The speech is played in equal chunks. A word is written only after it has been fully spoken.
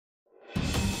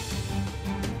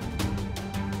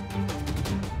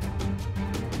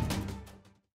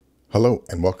Hello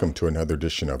and welcome to another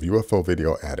edition of UFO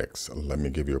Video Addicts. Let me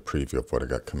give you a preview of what I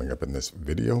got coming up in this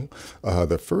video.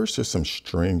 The first is some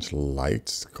strange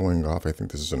lights going off. I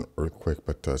think this is an earthquake,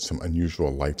 but some unusual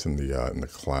lights in the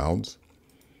clouds.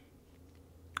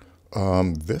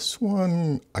 This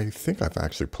one, I think I've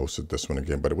actually posted this one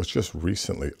again, but it was just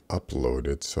recently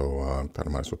uploaded, so I thought I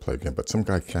might as well play again. But some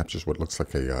guy captures what looks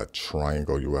like a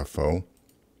triangle UFO.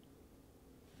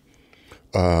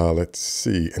 Let's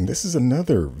see. And this is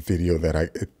another video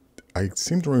that I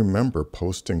seem to remember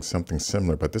posting something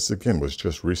similar, but this again was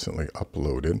just recently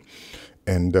uploaded.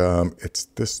 And it's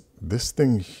this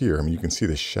thing here. I mean, you can see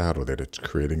the shadow that it's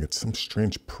creating. It's some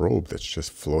strange probe that's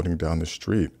just floating down the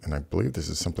street. And I believe this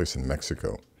is someplace in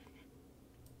Mexico.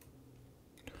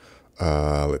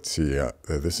 Let's see.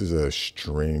 This is a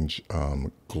strange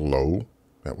glow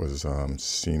that was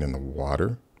seen in the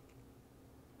water.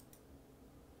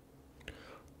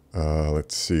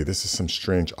 Let's see, this is some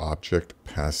strange object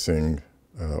passing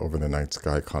over the night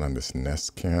sky caught on this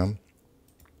Nest cam.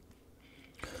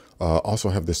 Also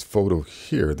have this photo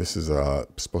here. This is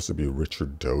supposed to be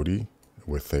Richard Doty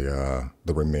with the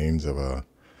remains of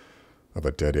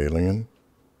a dead alien.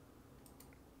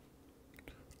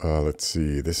 Let's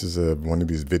see, this is one of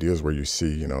these videos where you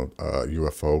see, a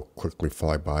UFO quickly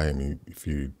fly by. I mean, if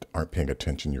you aren't paying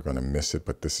attention, you're going to miss it,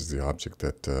 but this is the object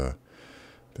that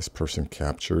this person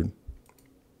captured.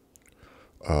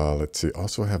 Let's see,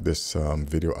 also have this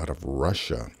video out of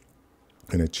Russia.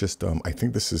 And it's just, I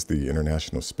think this is the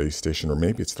International Space Station, or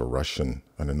maybe it's the Russian.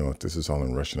 I don't know if this is all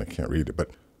in Russian. I can't read it.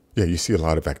 But yeah, you see a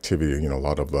lot of activity, a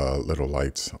lot of little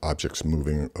lights, objects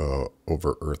moving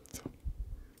over Earth.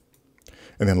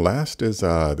 And then last is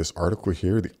this article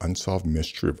here, The Unsolved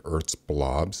Mystery of Earth's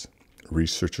Blobs.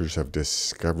 Researchers have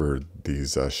discovered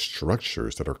these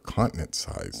structures that are continent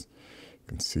size.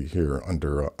 You can see here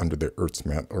under the Earth's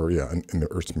mantle, or yeah, in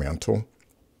the Earth's mantle.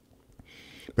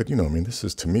 But I mean, this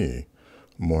is to me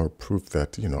more proof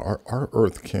that our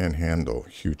Earth can handle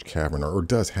huge caverns, or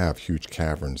does have huge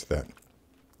caverns that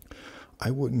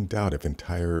I wouldn't doubt if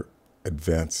entire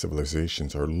advanced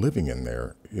civilizations are living in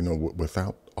there.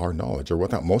 Without our knowledge, or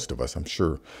without most of us. I'm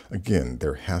sure. Again,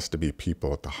 there has to be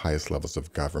people at the highest levels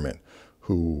of government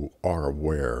who are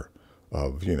aware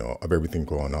of everything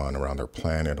going on around our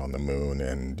planet, on the moon,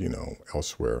 and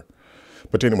elsewhere.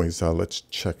 But anyways, let's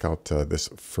check out this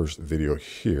first video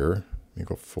here. Let me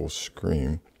go full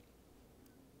screen.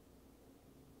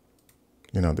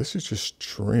 This is just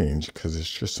strange because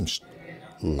it's just some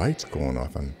lights going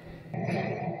off on.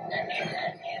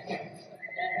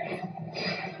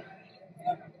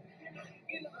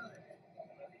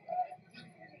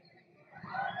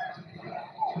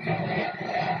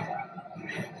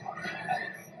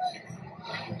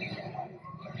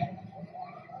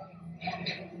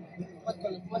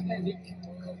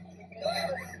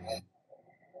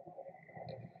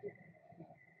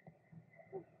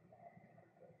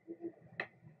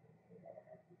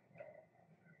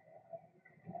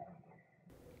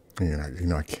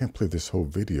 I can't play this whole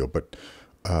video, but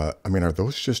I mean, are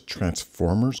those just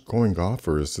transformers going off,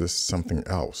 or is this something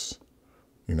else?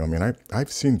 I mean,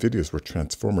 I've seen videos where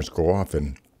transformers go off,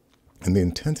 and the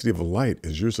intensity of the light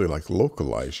is usually like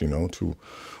localized, to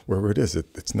wherever it is.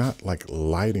 It's not like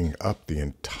lighting up the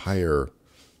entire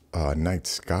night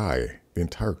sky. The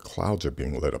entire clouds are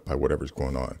being lit up by whatever's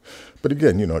going on. But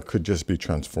again, it could just be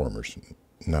transformers.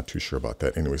 Not too sure about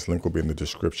that. Anyways, link will be in the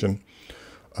description.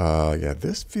 Yeah,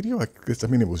 this video, I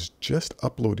mean, it was just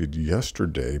uploaded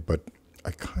yesterday, but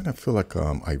I kind of feel like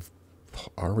I've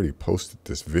already posted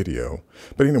this video.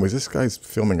 But anyways, this guy's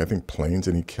filming, I think, planes,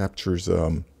 and he captures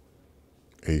a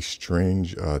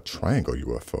strange triangle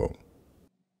UFO.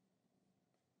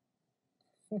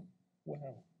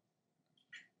 Wow.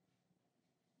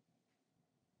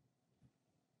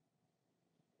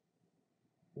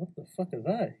 What the fuck are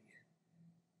they?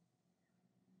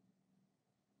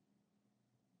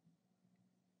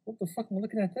 What the fuck am I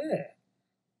looking at there?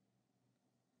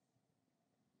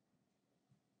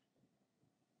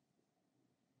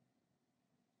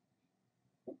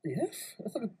 What the F?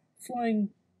 That's like a flying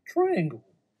triangle.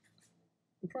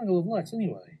 A triangle of lights,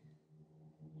 anyway.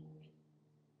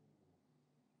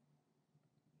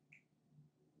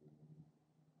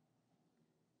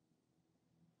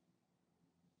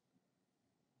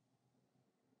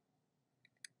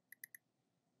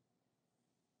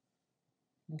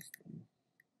 Nothing.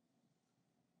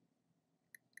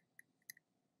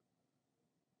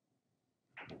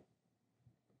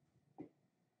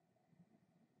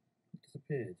 It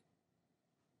disappeared.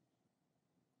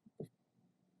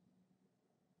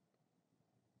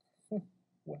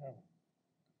 Wow.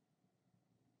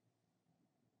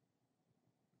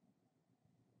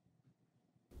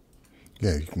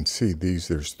 Yeah, you can see these.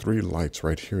 There's 3 lights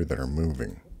right here that are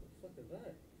moving.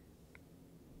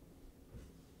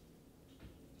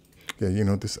 Yeah, you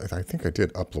know, this, I think I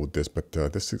did upload this, but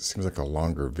this seems like a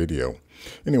longer video.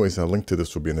 Anyways, a link to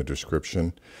this will be in the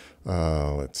description.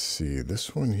 Let's see.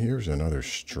 This one here is another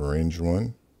strange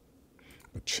one.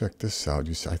 But check this out.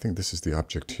 You see, I think this is the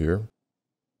object here.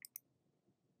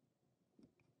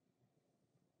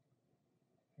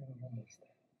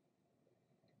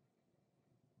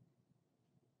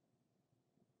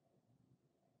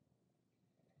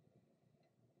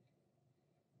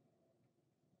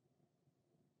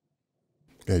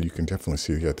 Yeah, you can definitely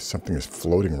see, yeah, something is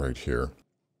floating right here.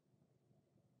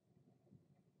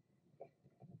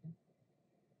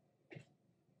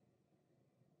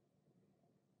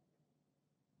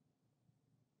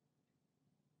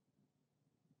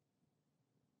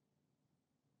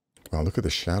 Wow, look at the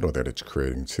shadow that it's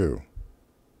creating too.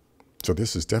 So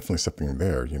this is definitely something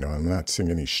there, you know. I'm not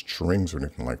seeing any strings or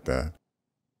anything like that.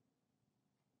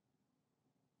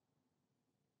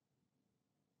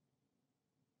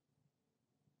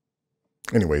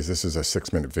 Anyways, this is a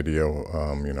 6-minute video.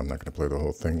 You know, I'm not going to play the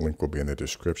whole thing. Link will be in the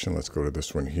description. Let's go to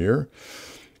this one here.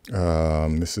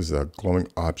 This is a glowing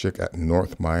object at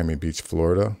North Miami Beach,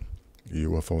 Florida.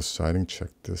 UFO sighting. Check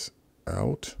this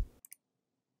out.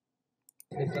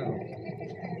 Yeah.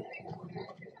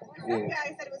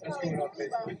 That's going on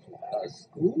Facebook.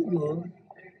 Scuba?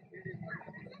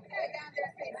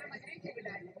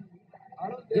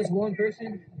 Just one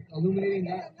person illuminating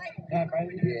that right?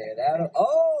 Yeah, that.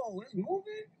 Oh, it's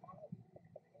moving?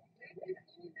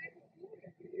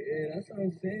 Yeah, that's what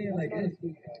I'm saying. Like,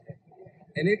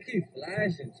 and it keeps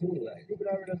flashing too. Like, stupid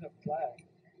hour doesn't flash.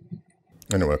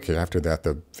 Anyway, okay, after that,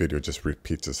 the video just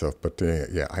repeats itself. But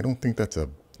yeah, I don't think that's a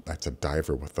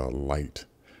diver with a light.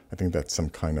 I think that's some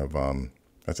kind of,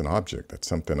 that's an object. That's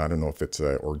something, I don't know if it's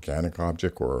an organic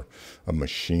object or a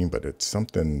machine, but it's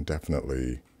something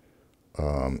definitely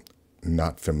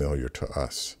not familiar to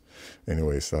us.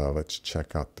 Anyways, let's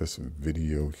check out this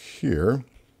video here.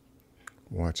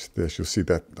 Watch this. You'll see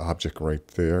that object right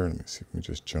there. Let me see if we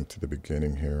just jump to the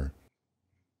beginning here.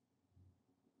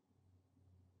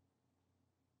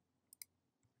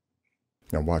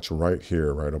 Now watch right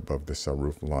here, right above this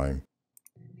roof line.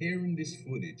 Here in this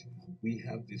footage, we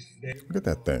have this very... Look at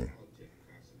that thing.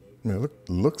 I mean, it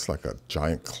looks like a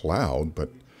giant cloud,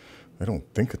 but I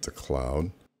don't think it's a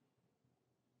cloud.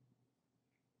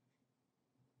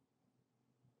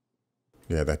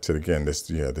 Yeah, that's it again. This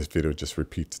video just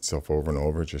repeats itself over and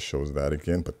over. It just shows that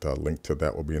again, but the link to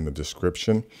that will be in the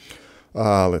description.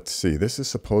 Let's see. This is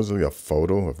supposedly a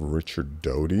photo of Richard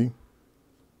Doty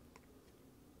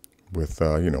with,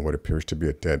 you know, what appears to be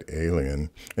a dead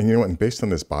alien. And you know what, and based on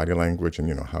this body language and,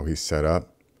 you know, how he's set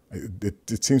up,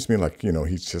 it seems to me like, you know,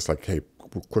 he's just like, hey,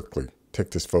 quickly,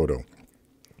 take this photo.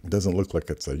 It doesn't look like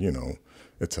it's a, you know,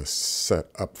 it's a set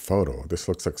up photo. This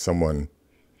looks like someone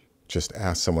just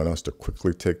asked someone else to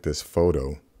quickly take this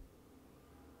photo.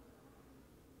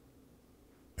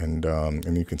 And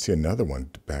you can see another one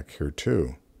back here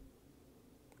too.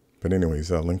 But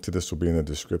anyways, a link to this will be in the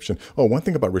description. Oh, one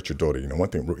thing about Richard Doty, you know, one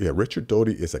thing, yeah, Richard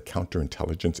Doty is a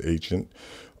counterintelligence agent.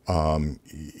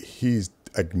 He's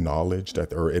acknowledged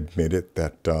that, or admitted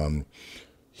that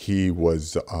he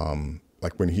was,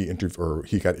 like when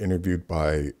he got interviewed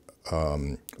by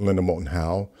Linda Moulton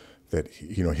Howe, that,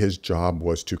 you know, his job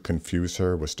was to confuse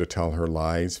her, was to tell her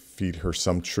lies, feed her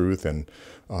some truth, and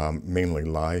mainly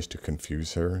lies to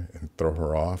confuse her and throw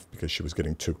her off because she was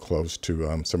getting too close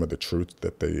to some of the truth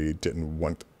that they didn't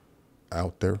want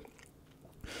out there.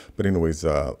 But anyways,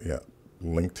 yeah,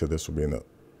 link to this will be in the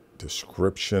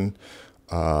description.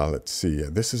 Let's see. Yeah,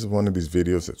 this is one of these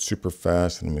videos that's super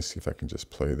fast. Let me see if I can just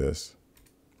play this.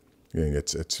 Yeah,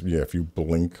 yeah, if you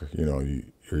blink, you know,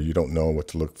 you don't know what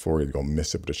to look for, you're going to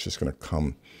miss it, but it's just going to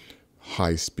come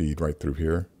high speed right through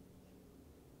here.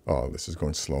 Oh, this is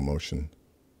going slow motion.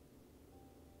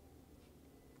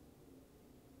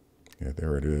 Yeah,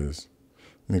 there it is.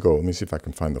 Let me see if I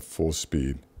can find the full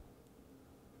speed.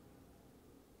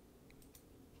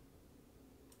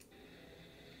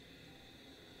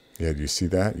 Yeah, do you see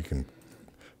that? You can,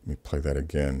 let me play that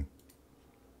again.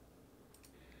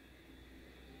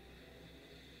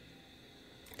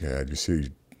 Yeah, you see,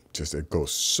 just it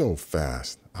goes so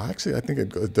fast. Actually, I think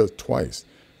it does twice.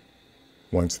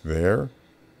 Once there.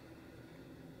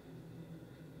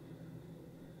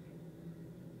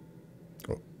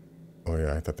 Oh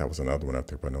yeah, I thought that was another one up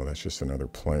there, but no, that's just another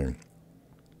plane.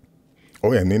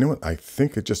 Oh yeah, and you know what? I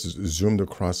think it just zoomed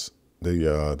across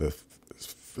the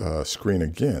screen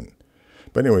again.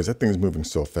 But anyways, that thing's moving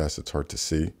so fast it's hard to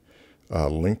see.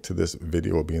 Link to this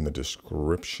video will be in the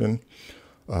description.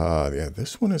 Yeah,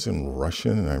 this one is in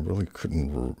Russian, and I really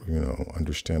couldn't,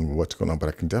 understand what's going on, but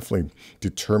I can definitely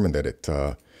determine that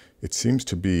it seems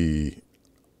to be,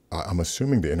 I'm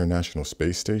assuming, the International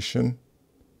Space Station.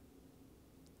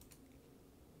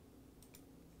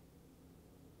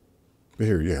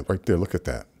 Here, yeah, right there, look at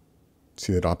that.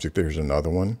 See that object? There's another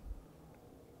one.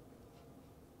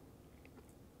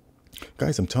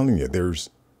 Guys, I'm telling you, there's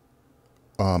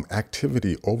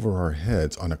activity over our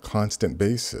heads on a constant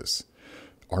basis.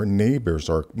 Our neighbors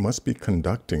must be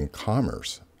conducting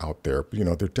commerce out there.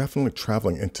 They're definitely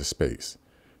traveling into space.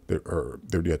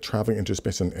 They're traveling into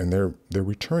space, and they're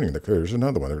returning. There's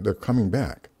another one. They're coming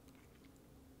back.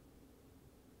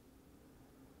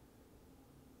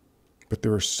 But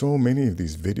there are so many of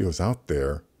these videos out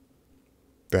there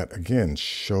that, again,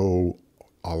 show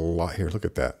a lot. Here, look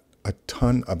at that. A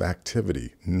ton of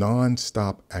activity,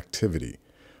 non-stop activity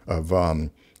of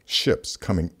ships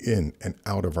coming in and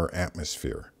out of our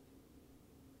atmosphere.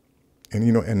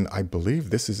 And, and I believe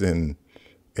this is in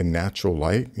natural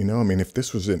light. I mean, if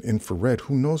this was in infrared,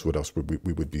 who knows what else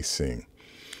we would be seeing.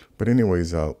 But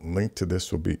anyways, link to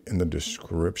this will be in the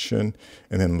description.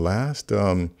 And then last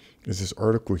is this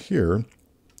article here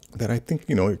that I think,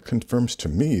 it confirms to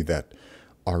me that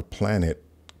our planet,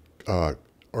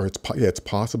 it's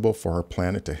possible for our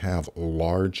planet to have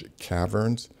large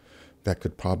caverns that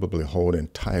could probably hold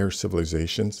entire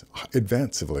civilizations,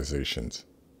 advanced civilizations.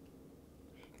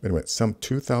 Anyway, some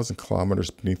 2,000 kilometers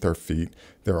beneath our feet,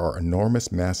 there are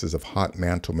enormous masses of hot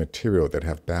mantle material that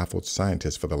have baffled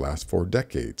scientists for the last 4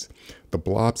 decades. The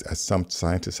blobs, as some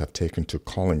scientists have taken to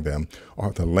calling them,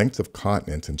 are the length of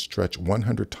continents and stretch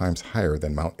 100 times higher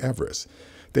than Mount Everest.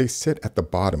 They sit at the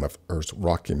bottom of Earth's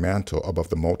rocky mantle above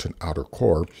the molten outer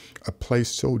core, a place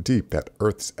so deep that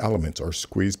Earth's elements are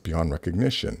squeezed beyond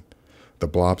recognition. The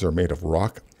blobs are made of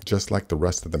rock, just like the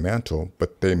rest of the mantle,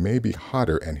 but they may be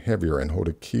hotter and heavier and hold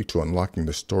a key to unlocking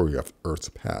the story of Earth's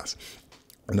past.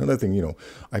 Another thing,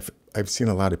 I've seen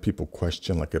a lot of people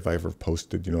question, like if I ever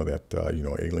posted, that,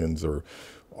 aliens or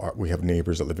we have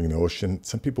neighbors that live in the ocean.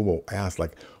 Some people will ask,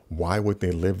 like, why would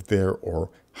they live there,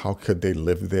 or how could they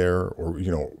live there, or,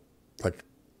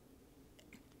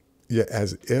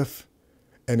 as if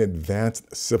an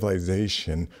advanced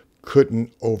civilization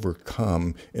couldn't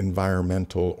overcome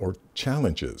environmental or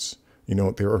challenges.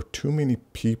 There are too many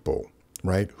people,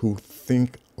 right, who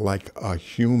think like a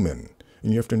human.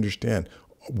 And you have to understand,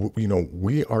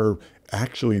 we are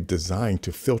actually designed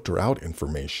to filter out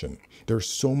information. There's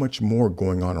so much more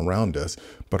going on around us,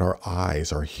 but our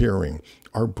eyes, our hearing,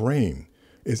 our brain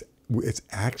it's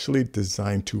actually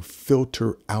designed to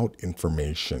filter out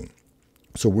information.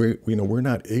 So we're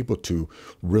not able to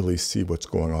really see what's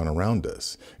going on around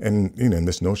us. And, in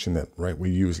this notion that, right, we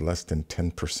use less than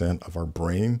 10% of our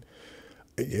brain.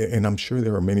 And I'm sure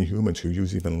there are many humans who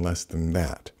use even less than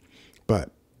that.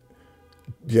 But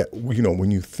yeah,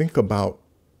 when you think about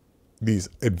these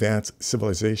advanced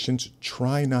civilizations,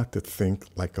 try not to think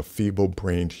like a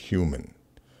feeble-brained human.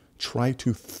 Try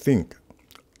to think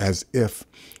as if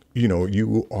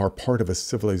you are part of a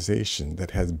civilization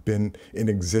that has been in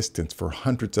existence for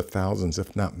hundreds of thousands,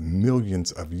 if not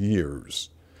millions of years,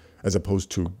 as opposed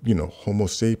to, Homo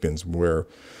sapiens, where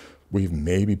we've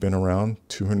maybe been around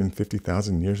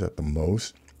 250,000 years at the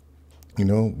most. I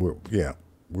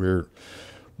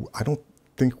don't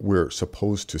think we're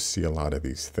supposed to see a lot of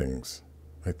these things.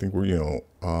 I think we're,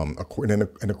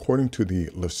 according to the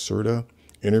Lacerda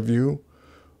interview,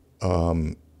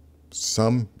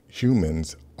 some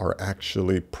humans are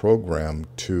actually programmed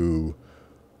to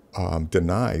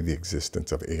deny the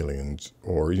existence of aliens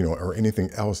or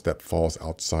anything else that falls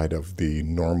outside of the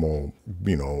normal,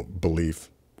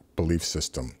 belief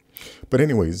system. But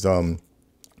anyways,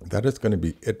 that is going to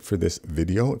be it for this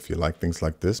video. If you like things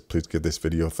like this, please give this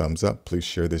video a thumbs up. Please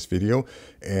share this video.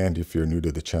 And if you're new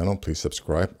to the channel, please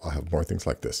subscribe. I'll have more things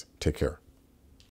like this. Take care.